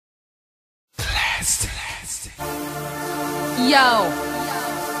Yo,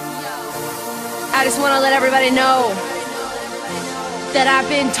 I just want to let everybody know that I've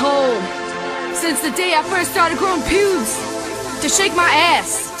been told since the day I first started growing pubes to shake my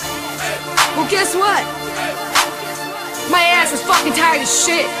ass. Well, guess what? My ass is fucking tired of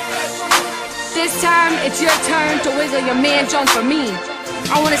shit. This time, it's your turn to wiggle your man junk for me.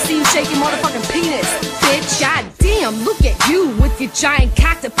 I wanna see you shake your motherfucking penis, bitch. God damn, look at you with your giant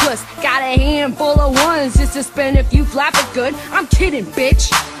cactopus. Got a handful of ones just to spend if you flap it good. I'm kidding,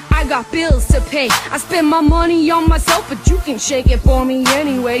 bitch. I got bills to pay. I spend my money on myself, but you can shake it for me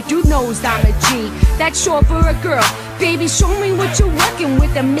anyway. Dude knows I'm a G. That's short for a girl. Baby, show me what you're working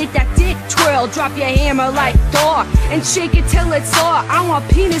with and make that dick twirl. Drop your hammer like Thor and shake it till it's sore. I want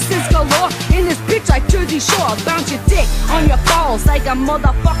penises galore in this bitch like Jersey Shore. Bounce your dick on your balls like a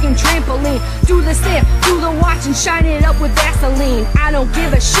motherfucking trampoline. Do the stare, do the watch and shine it up with Vaseline. I don't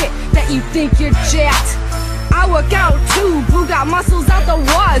give a shit that you think you're jacked. I work out too, boo, got muscles out the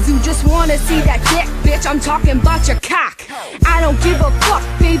wazoo. Just wanna see that dick, bitch, I'm talking about your cock. I don't give a fuck,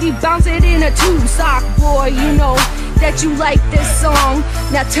 baby, bounce it in a two-sock. Boy, you know that you like this song.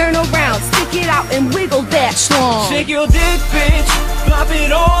 Now turn around, stick it out and wiggle that schlong. Shake your dick, bitch, flop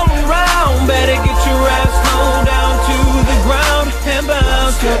it all around. Better get your ass low down to the ground and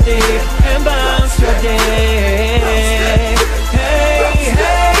bounce your dick, and bounce your dick. Hey,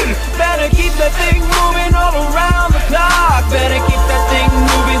 hey, better keep that thing moving all around the clock. Better keep that thing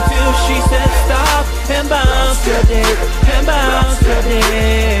moving till she says stop. And bounce your dick, and bounce your dick.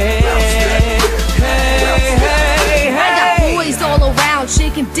 Hey, hey, hey. I got boys all around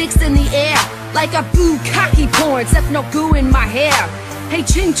shaking dicks in the air like a bukkake porn, except no goo in my hair. Hey,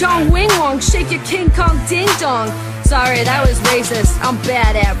 ching chong wing wong, shake your King Kong ding dong. Sorry, that was racist. I'm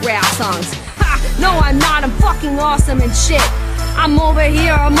bad at rap songs. Ha! No, I'm not. I'm fucking awesome and shit. I'm over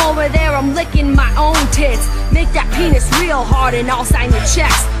here, I'm over there, I'm licking my own tits. Make that penis real hard and I'll sign your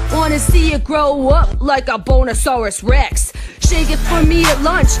checks. Wanna see it grow up like a Bonosaurus Rex. Shake it for me at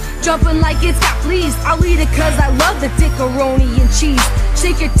lunch, jumping like it's got fleas. I'll eat it cause I love the dickaroni and cheese.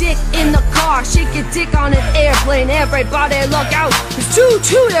 Shake your dick in the car, shake your dick on an airplane. Everybody look out, it's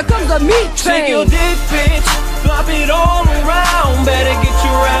choo-choo, here comes the meat train. Shake your dick, bitch, flop it all around. Better get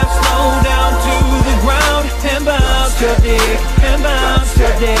your ass low down to the ground and bounce your dick, and bounce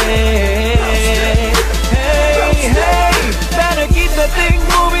your dick.